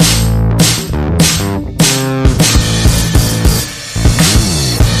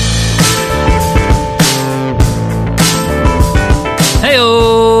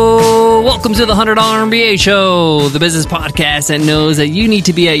Welcome to the $100 MBA Show, the business podcast that knows that you need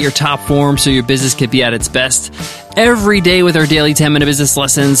to be at your top form so your business can be at its best. Every day with our daily 10-minute business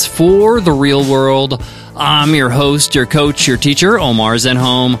lessons for the real world. I'm your host, your coach, your teacher, Omar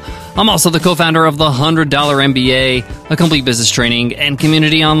Zenhom. I'm also the co-founder of the $100 MBA, a complete business training and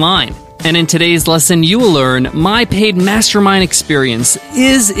community online. And in today's lesson, you will learn my paid mastermind experience.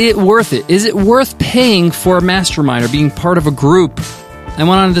 Is it worth it? Is it worth paying for a mastermind or being part of a group? I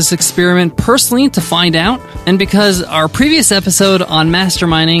went on this experiment personally to find out, and because our previous episode on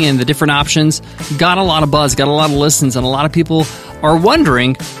masterminding and the different options got a lot of buzz, got a lot of listens, and a lot of people are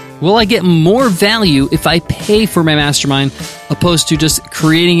wondering, will I get more value if I pay for my mastermind opposed to just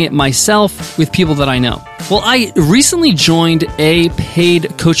creating it myself with people that I know? Well, I recently joined a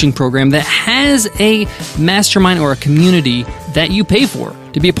paid coaching program that has a mastermind or a community that you pay for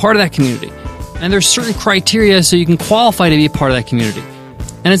to be a part of that community. And there's certain criteria so you can qualify to be a part of that community.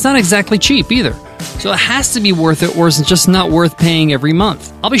 And it's not exactly cheap either. So it has to be worth it, or it's just not worth paying every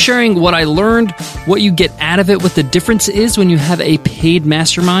month. I'll be sharing what I learned, what you get out of it, what the difference is when you have a paid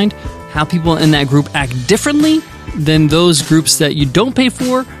mastermind, how people in that group act differently than those groups that you don't pay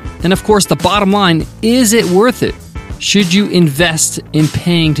for, and of course the bottom line, is it worth it? Should you invest in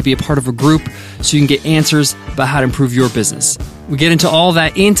paying to be a part of a group so you can get answers about how to improve your business? We get into all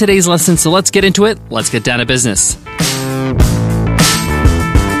that in today's lesson, so let's get into it. Let's get down to business.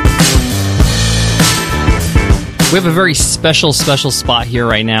 We have a very special spot here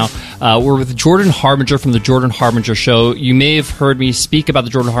right now. We're with Jordan Harbinger from The Jordan Harbinger Show. You may have heard me speak about The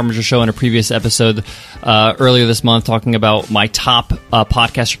Jordan Harbinger Show in a previous episode earlier this month, talking about my top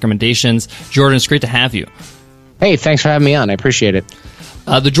podcast recommendations. Jordan, it's great to have you. Hey, thanks for having me on. I appreciate it.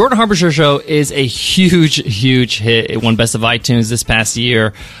 The Jordan Harbinger Show is a huge hit. It won Best of iTunes this past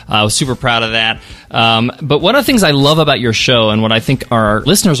year. I was super proud of that. But one of the things I love about your show, and what I think our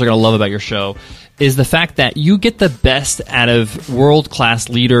listeners are going to love about your show, is the fact that you get the best out of world-class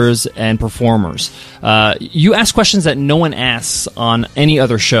leaders and performers. You ask questions that no one asks on any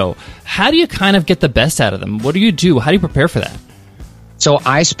other show. How do you kind of get the best out of them? What do you do? How do you prepare for that? So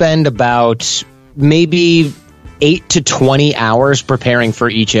I spend about maybe 8 to 20 hours preparing for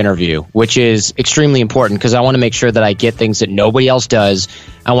each interview, which is extremely important because I want to make sure that I get things that nobody else does.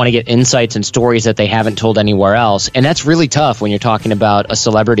 I want to get insights and stories that they haven't told anywhere else. And that's really tough when you're talking about a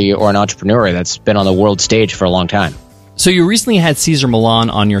celebrity or an entrepreneur that's been on the world stage for a long time. So you recently had Cesar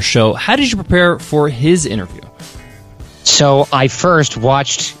Millan on your show. How did you prepare for his interview? So I first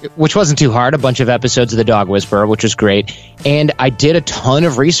watched, which wasn't too hard, a bunch of episodes of The Dog Whisperer, which was great. And I did a ton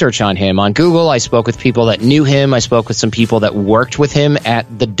of research on him on Google. I spoke with people that knew him. I spoke with some people that worked with him at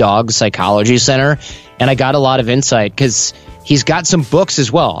the Dog Psychology Center. And I got a lot of insight because he's got some books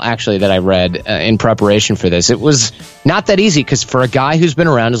as well, actually, that I read in preparation for this. It was not that easy because for a guy who's been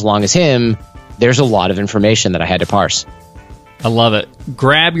around as long as him, there's a lot of information that I had to parse. I love it.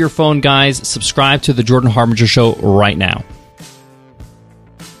 Grab your phone, guys. Subscribe to The Jordan Harbinger Show right now.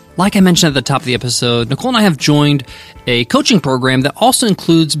 Like I mentioned at the top of the episode, Nicole and I have joined a coaching program that also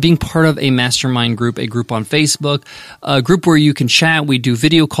includes being part of a mastermind group, a group on Facebook, a group where you can chat. We do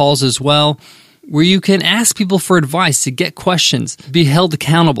video calls as well, where you can ask people for advice, to get questions, be held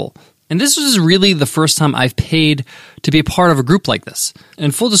accountable. And this is really the first time I've paid to be a part of a group like this.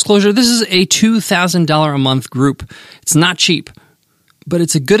 And full disclosure, this is a $2,000 a month group. It's not cheap, but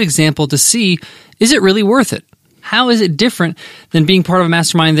it's a good example to see, is it really worth it? How is it different than being part of a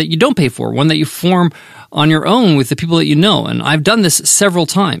mastermind that you don't pay for, one that you form on your own with the people that you know? And I've done this several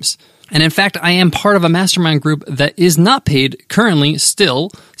times. And in fact, I am part of a mastermind group that is not paid currently still,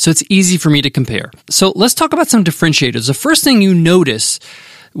 so it's easy for me to compare. So let's talk about some differentiators. The first thing you notice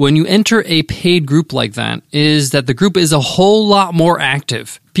when you enter a paid group like that is that the group is a whole lot more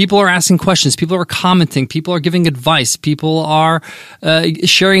active. People are asking questions. People are commenting. People are giving advice. People are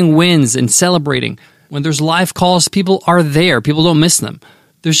sharing wins and celebrating. When there's live calls, people are there. People don't miss them.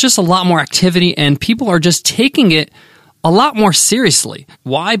 There's just a lot more activity, and people are just taking it a lot more seriously.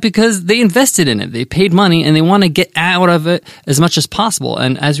 Why? Because they invested in it. They paid money, and they want to get out of it as much as possible.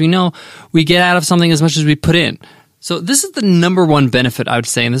 And as we know, we get out of something as much as we put in. So this is the number one benefit, I would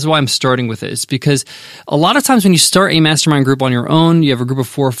say, and this is why I'm starting with it. It's because a lot of times when you start a mastermind group on your own, you have a group of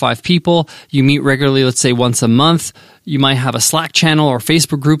 4 or 5 people, you meet regularly, let's say once a month, you might have a Slack channel or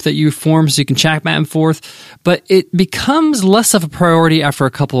Facebook group that you form so you can chat back and forth, but it becomes less of a priority after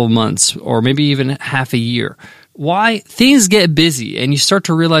a couple of months or maybe even half a year. Why? Things get busy and you start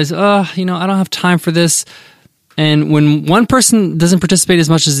to realize, I don't have time for this. And when one person doesn't participate as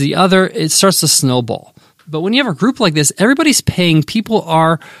much as the other, it starts to snowball. But when you have a group like this, everybody's paying. People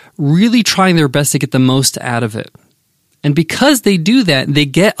are really trying their best to get the most out of it. And because they do that, they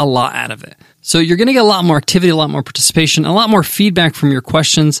get a lot out of it. So you're going to get a lot more activity, a lot more participation, a lot more feedback from your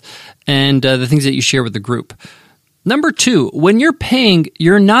questions and the things that you share with the group. Number 2, when you're paying,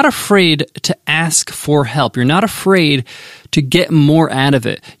 you're not afraid to ask for help. You're not afraid to get more out of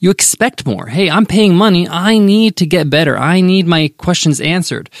it. You expect more. Hey, I'm paying money. I need to get better. I need my questions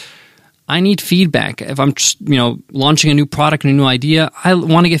answered. I need feedback. If I'm launching a new product and a new idea, I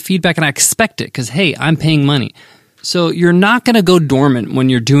want to get feedback and I expect it because, hey, I'm paying money. So you're not going to go dormant when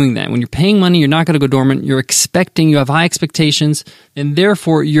you're doing that. When you're paying money, you're not going to go dormant. You have high expectations, and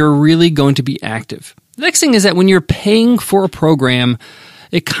therefore you're really going to be active. The next thing is that when you're paying for a program,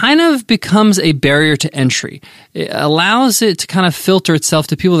 it kind of becomes a barrier to entry. It allows it to kind of filter itself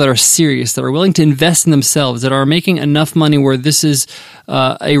to people that are serious, that are willing to invest in themselves, that are making enough money where this is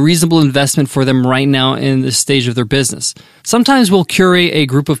a reasonable investment for them right now in this stage of their business. Sometimes we'll curate a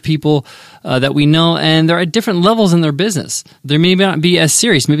group of people that we know, and they're at different levels in their business. They may not be as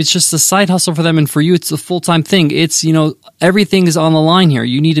serious. Maybe it's just a side hustle for them, and for you, it's a full-time thing. It's, everything is on the line here.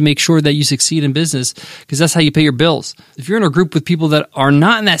 You need to make sure that you succeed in business because that's how you pay your bills. If you're in a group with people that are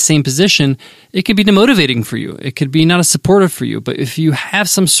not in that same position, it could be demotivating for you. It could be not as supportive for you. But if you have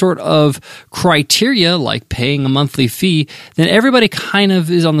some sort of criteria, like paying a monthly fee, then everybody kind of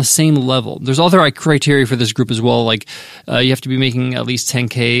is on the same level. There's other criteria for this group as well, like you have to be making at least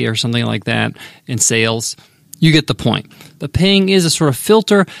 $10K or something like that in sales. You get the point. But paying is a sort of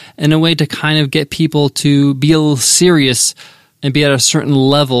filter and a way to kind of get people to be a little serious and be at a certain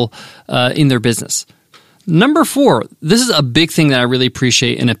level in their business. Number 4, this is a big thing that I really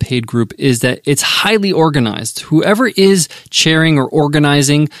appreciate in a paid group, is that it's highly organized. Whoever is chairing or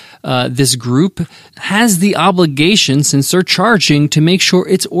organizing this group has the obligation, since they're charging, to make sure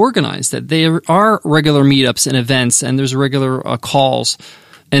it's organized, that there are regular meetups and events and there's regular calls,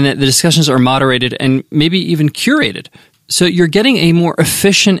 and that the discussions are moderated and maybe even curated. So you're getting a more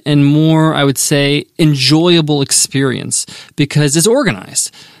efficient and more, I would say, enjoyable experience because it's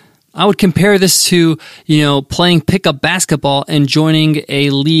organized. I would compare this to, playing pickup basketball and joining a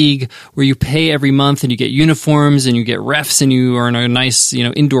league where you pay every month and you get uniforms and you get refs and you are in a nice,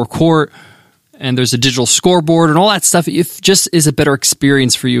 indoor court and there's a digital scoreboard and all that stuff. It just is a better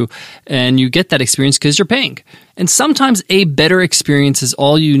experience for you, and you get that experience because you're paying. And sometimes a better experience is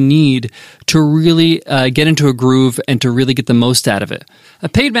all you need to really get into a groove and to really get the most out of it. A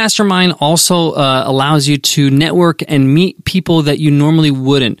paid mastermind also allows you to network and meet people that you normally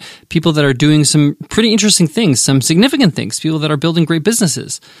wouldn't, people that are doing some pretty interesting things, some significant things, people that are building great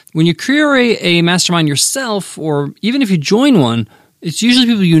businesses. When you curate a mastermind yourself, or even if you join one, it's usually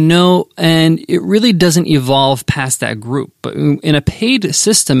people you know, and it really doesn't evolve past that group. But in a paid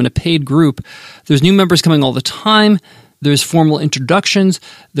system, in a paid group, there's new members coming all the time. There's formal introductions.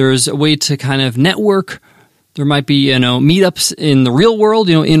 There's a way to kind of network. There might be, meetups in the real world,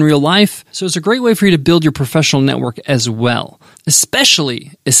 in real life. So it's a great way for you to build your professional network as well.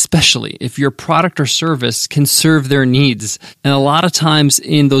 Especially if your product or service can serve their needs. And a lot of times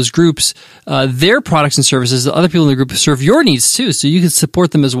in those groups, their products and services, the other people in the group, serve your needs too, so you can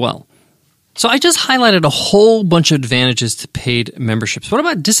support them as well. So I just highlighted a whole bunch of advantages to paid memberships. What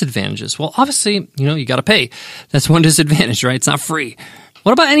about disadvantages? Well, obviously, you got to pay. That's one disadvantage, right? It's not free.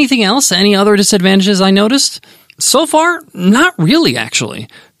 What about anything else? Any other disadvantages I noticed? So far, not really, actually.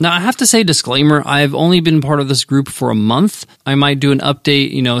 Now, I have to say, disclaimer, I've only been part of this group for a month. I might do an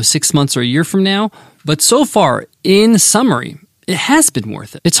update, 6 months or a year from now. But so far, in summary, it has been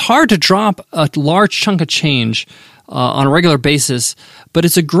worth it. It's hard to drop a large chunk of change on a regular basis, but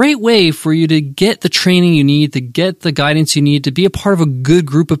it's a great way for you to get the training you need, to get the guidance you need, to be a part of a good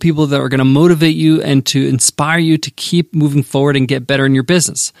group of people that are going to motivate you and to inspire you to keep moving forward and get better in your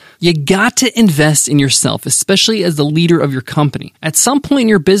business. You got to invest in yourself, especially as the leader of your company. At some point in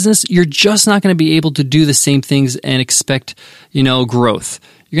your business, you're just not going to be able to do the same things and expect, growth.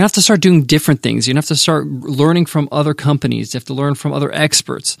 You're going to have to start doing different things. You're going to have to start learning from other companies. You have to learn from other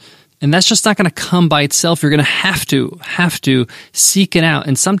experts. And that's just not going to come by itself. You're going to have to seek it out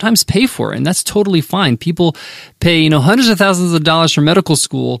and sometimes pay for it. And that's totally fine. People pay, hundreds of thousands of dollars for medical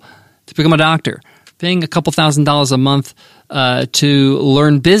school to become a doctor, paying a couple $1,000s a month to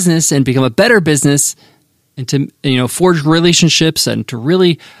learn business and become a better business and to, forge relationships and to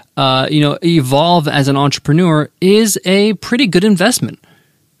really, evolve as an entrepreneur is a pretty good investment.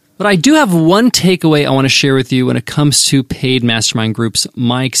 But I do have one takeaway I want to share with you when it comes to paid mastermind groups,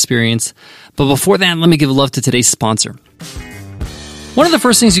 my experience. But before that, let me give love to today's sponsor. One of the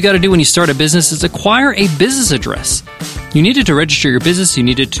first things you got to do when you start a business is acquire a business address. You needed to register your business. You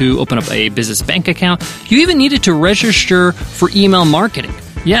needed to open up a business bank account. You even needed to register for email marketing.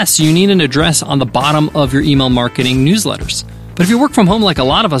 Yes, you need an address on the bottom of your email marketing newsletters. But if you work from home like a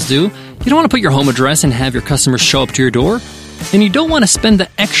lot of us do, you don't want to put your home address and have your customers show up to your door. And you don't want to spend the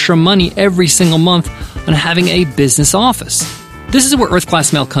extra money every single month on having a business office. This is where Earth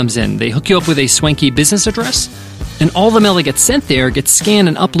Class Mail comes in. They hook you up with a swanky business address, and all the mail that gets sent there gets scanned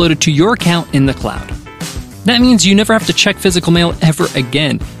and uploaded to your account in the cloud. That means you never have to check physical mail ever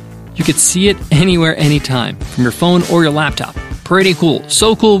again. You could see it anywhere, anytime, from your phone or your laptop. Pretty cool.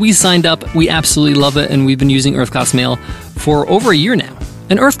 So cool, we signed up, we absolutely love it, and we've been using Earth Class Mail for over a year now.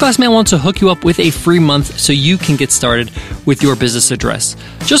 And Earth Class Mail wants to hook you up with a free month so you can get started with your business address.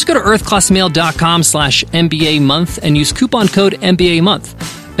 Just go to earthclassmail.com/MBA month and use coupon code MBA month.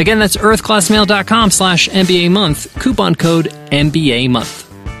 Again, that's earthclassmail.com/MBA month, coupon code MBA month.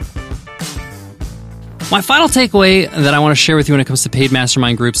 My final takeaway that I want to share with you when it comes to paid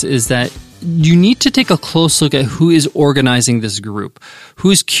mastermind groups is that you need to take a close look at who is organizing this group,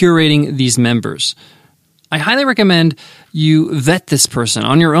 who's curating these members. I highly recommend you vet this person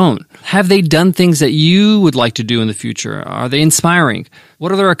on your own. Have they done things that you would like to do in the future? Are they inspiring?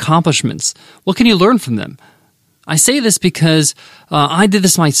 What are their accomplishments? What can you learn from them? I say this because I did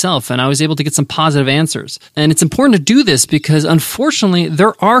this myself and I was able to get some positive answers. And it's important to do this because, unfortunately,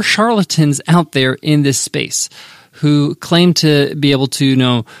 there are charlatans out there in this space who claim to be able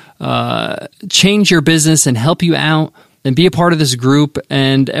to, change your business and help you out and be a part of this group,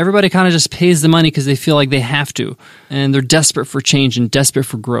 and everybody kind of just pays the money because they feel like they have to, and they're desperate for change and desperate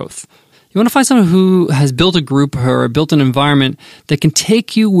for growth. You want to find someone who has built a group or built an environment that can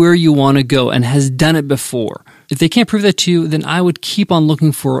take you where you want to go and has done it before. If they can't prove that to you, then I would keep on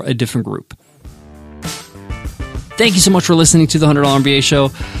looking for a different group. Thank you so much for listening to the $100 MBA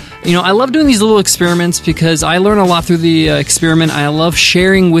Show. I love doing these little experiments because I learn a lot through the experiment. I love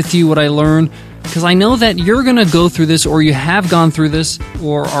sharing with you what I learn because I know that you're going to go through this, or you have gone through this,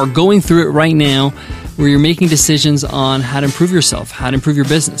 or are going through it right now, where you're making decisions on how to improve yourself, how to improve your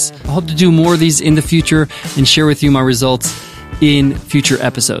business. I hope to do more of these in the future and share with you my results in future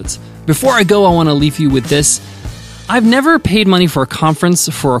episodes. Before I go, I want to leave you with this. I've never paid money for a conference,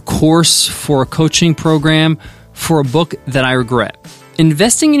 for a course, for a coaching program, for a book that I regret.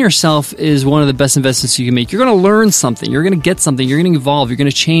 Investing in yourself is one of the best investments you can make. You're going to learn something. You're going to get something. You're going to evolve. You're going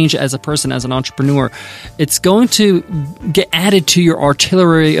to change as a person, as an entrepreneur. It's going to get added to your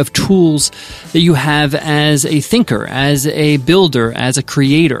artillery of tools that you have as a thinker, as a builder, as a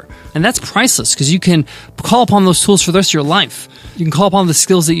creator. And that's priceless because you can call upon those tools for the rest of your life. You can call upon the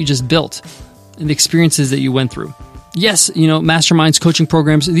skills that you just built and the experiences that you went through. Yes, masterminds, coaching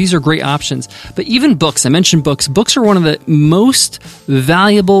programs, these are great options. But even books, I mentioned books. Books are one of the most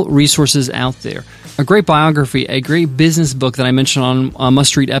valuable resources out there. A great biography, a great business book that I mentioned on a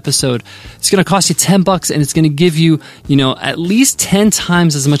must-read episode, it's going to cost you $10 and it's going to give you, at least 10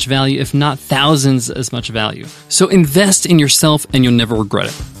 times as much value, if not thousands as much value. So invest in yourself and you'll never regret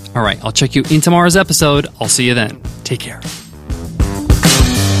it. All right, I'll check you in tomorrow's episode. I'll see you then. Take care.